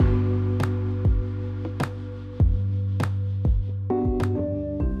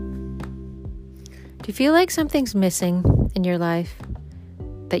you feel like something's missing in your life,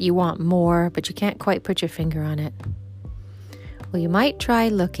 that you want more, but you can't quite put your finger on it, well, you might try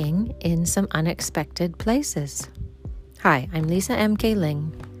looking in some unexpected places. Hi, I'm Lisa M.K.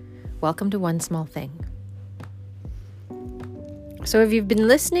 Ling. Welcome to One Small Thing. So if you've been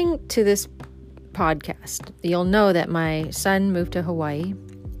listening to this podcast, you'll know that my son moved to Hawaii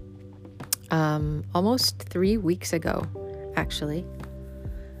almost 3 weeks ago, actually.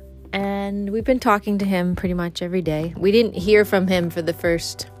 And we've been talking to him pretty much every day. We didn't hear from him for the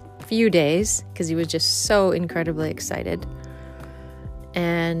first few days because he was just so incredibly excited.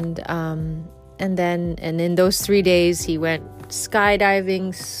 And in those 3 days, he went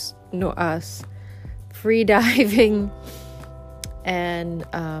skydiving, free diving, and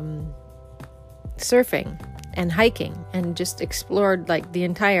surfing and hiking, and just explored like the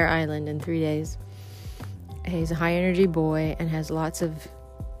entire island in 3 days. He's a high energy boy and has lots of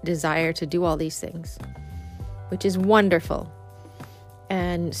desire to do all these things, which is wonderful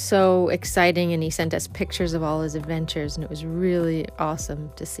and so exciting. And he sent us pictures of all his adventures, and it was really awesome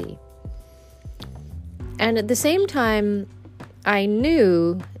to see. And at the same time, I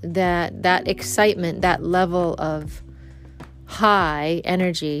knew that excitement, that level of high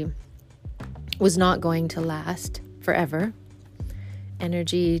energy, was not going to last forever.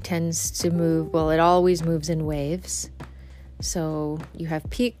 Energy tends to move, well, it always moves in waves. So you have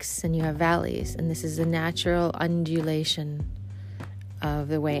peaks and you have valleys, and this is a natural undulation of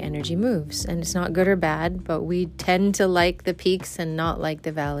the way energy moves. And it's not good or bad, but we tend to like the peaks and not like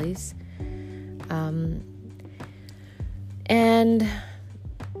the valleys. And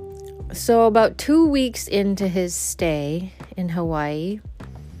so about 2 weeks into his stay in Hawaii,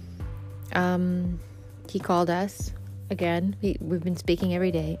 he called us again. We've been speaking every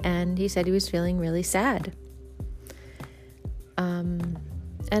day, and he said he was feeling really sad.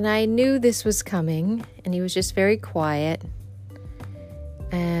 And I knew this was coming, and he was just very quiet.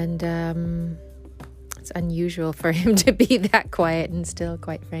 And it's unusual for him to be that quiet and still,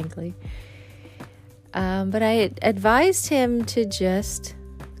 quite frankly. But I advised him to just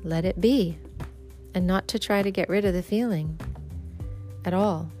let it be and not to try to get rid of the feeling at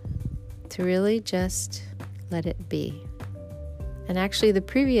all. To really just let it be. And actually the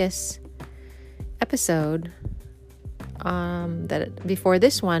previous episode that before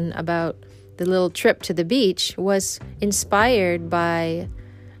this one about the little trip to the beach was inspired by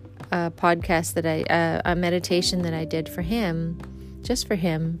a podcast that a meditation that I did for him, just for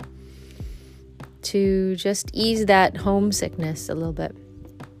him, to just ease that homesickness a little bit.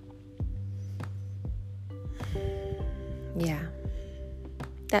 Yeah.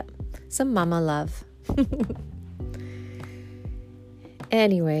 Some mama love.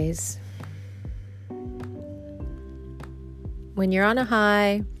 Anyways, when you're on a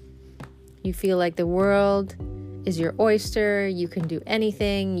high, you feel like the world is your oyster, you can do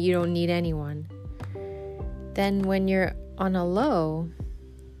anything, you don't need anyone. Then when you're on a low,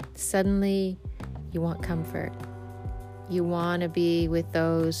 suddenly you want comfort. You want to be with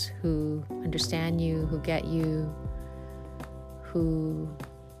those who understand you, who get you, who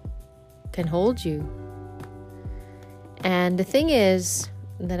can hold you. And the thing is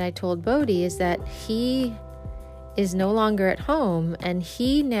that I told Bodhi is that he is no longer at home, and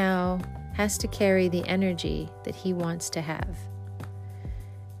he now has to carry the energy that he wants to have.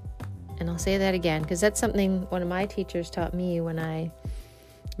 And I'll say that again, because that's something one of my teachers taught me when I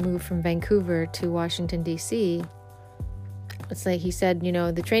moved from Vancouver to Washington, D.C. It's like he said,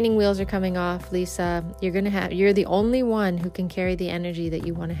 the training wheels are coming off, Lisa. You're the only one who can carry the energy that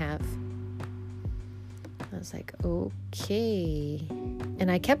you want to have. I was like, okay. And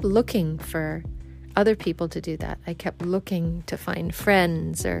I kept looking for other people to do that. I kept looking to find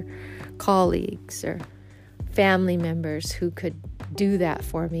friends or colleagues or family members who could do that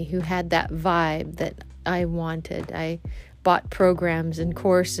for me, who had that vibe that I wanted. I bought programs and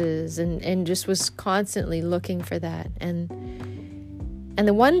courses and just was constantly looking for that. And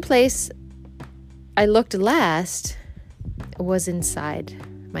the one place I looked last was inside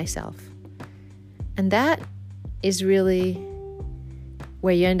myself. And that is really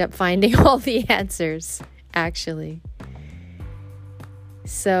where you end up finding all the answers, actually.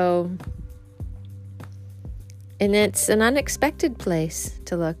 So, and it's an unexpected place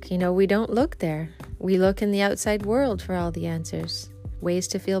to look. We don't look there. We look in the outside world for all the answers, ways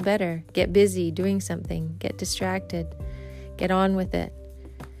to feel better, get busy doing something, get distracted, get on with it.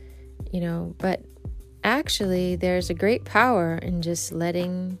 But actually there's a great power in just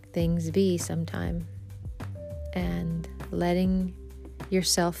letting things be sometime and letting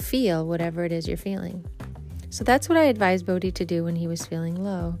yourself feel whatever it is you're feeling. So that's what I advised Bodhi to do when he was feeling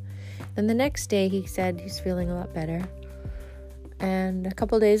low. Then the next day he said he's feeling a lot better. And a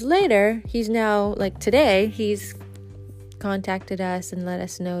couple days later, he's now, like today, he's contacted us and let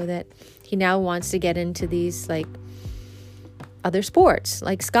us know that he now wants to get into these like other sports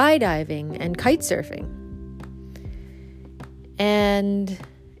like skydiving and kite surfing. And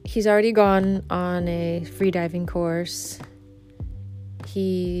he's already gone on a freediving course.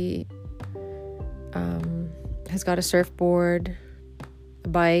 He has got a surfboard, a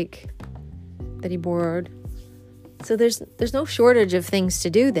bike that he borrowed. So there's no shortage of things to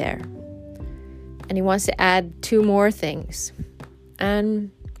do there. And he wants to add 2 more things.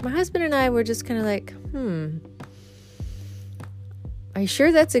 And my husband and I were just kind of like, are you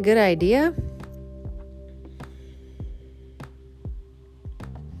sure that's a good idea?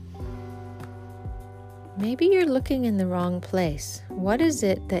 Maybe you're looking in the wrong place. What is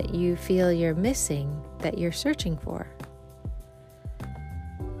it that you feel you're missing, that you're searching for?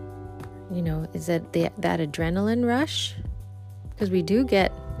 You know, is it that adrenaline rush? Because we do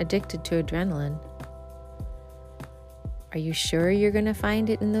get addicted to adrenaline. Are you sure you're going to find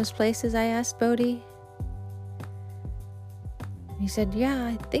it in those places? I asked Bodhi. He said, yeah,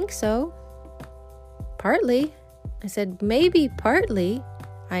 I think so. Partly. I said, maybe partly.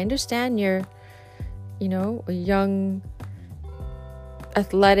 I understand you're, a young,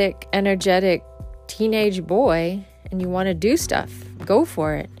 athletic, energetic teenage boy and you want to do stuff. Go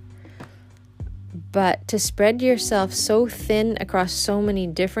for it. But to spread yourself so thin across so many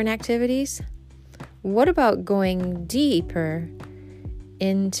different activities, what about going deeper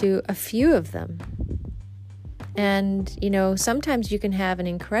into a few of them? And, sometimes you can have an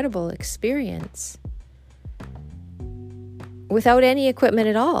incredible experience without any equipment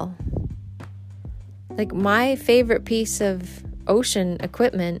at all. Like my favorite piece of ocean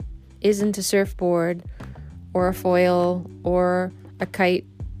equipment isn't a surfboard or a foil or a kite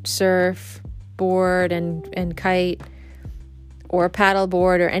surf board and kite or a paddle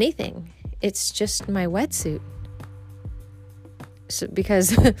board or anything. It's just my wetsuit. So,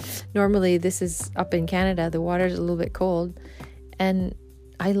 because normally this is up in Canada, the water's a little bit cold, and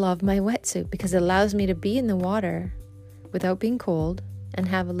I love my wetsuit because it allows me to be in the water without being cold and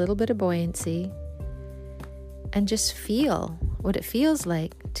have a little bit of buoyancy and just feel what it feels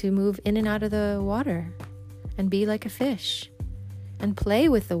like to move in and out of the water and be like a fish and play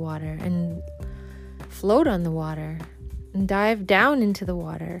with the water and float on the water and dive down into the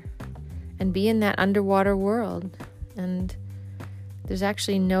water and be in that underwater world. And there's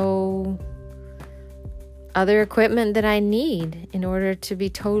actually no other equipment that I need in order to be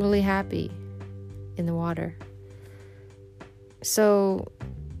totally happy in the water. So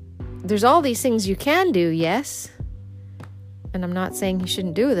there's all these things you can do, yes. And I'm not saying you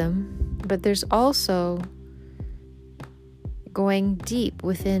shouldn't do them, but there's also going deep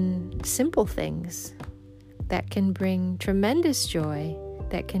within simple things that can bring tremendous joy,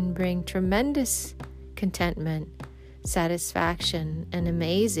 that can bring tremendous contentment, satisfaction, and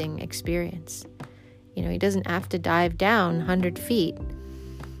amazing experience. He doesn't have to dive down 100 feet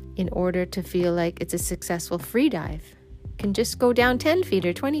in order to feel like it's a successful free dive. You can just go down 10 feet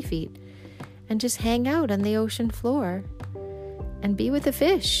or 20 feet and just hang out on the ocean floor and be with the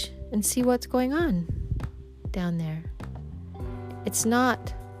fish and see what's going on down there. It's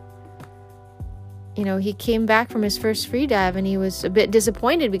not, he came back from his first free dive and he was a bit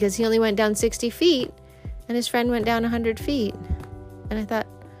disappointed because he only went down 60 feet and his friend went down 100 feet. And I thought,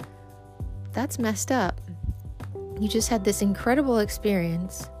 that's messed up. You just had this incredible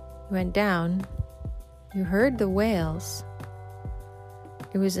experience. You went down, you heard the whales.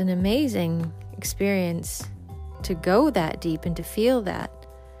 It was an amazing experience to go that deep and to feel that.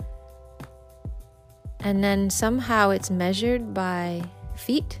 And then somehow it's measured by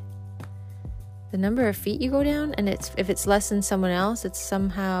feet, the number of feet you go down, and if it's less than someone else, it's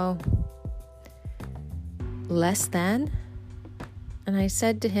somehow less than. And I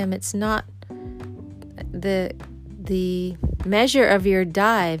said to him, it's not the measure of your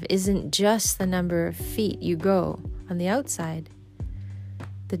dive isn't just the number of feet you go on the outside,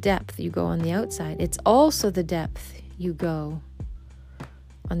 the depth you go on the outside. It's also the depth you go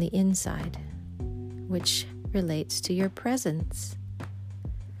on the inside, which relates to your presence.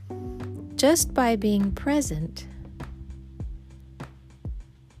 Just by being present,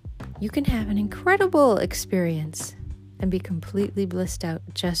 you can have an incredible experience and be completely blissed out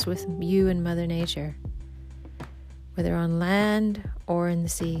just with you and Mother Nature. Whether on land or in the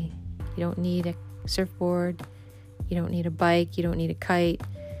sea. You don't need a surfboard, you don't need a bike, you don't need a kite,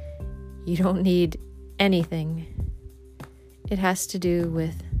 you don't need anything. It has to do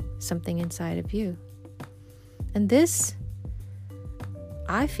with something inside of you. And this,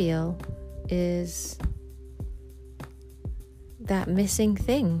 I feel is that missing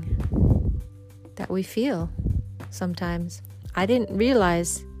thing that we feel sometimes. I didn't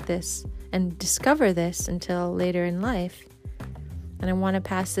realize this and discover this until later in life. And I want to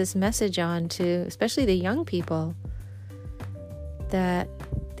pass this message on to especially the young people, that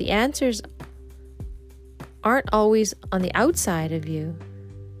the answers aren't always on the outside of you,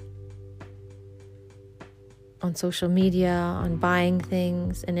 on social media, on buying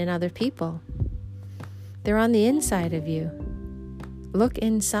things, and in other people. They're on the inside of you. Look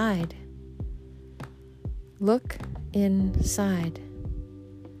inside. Look inside.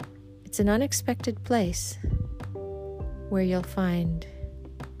 It's an unexpected place where you'll find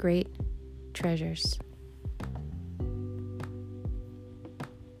great treasures.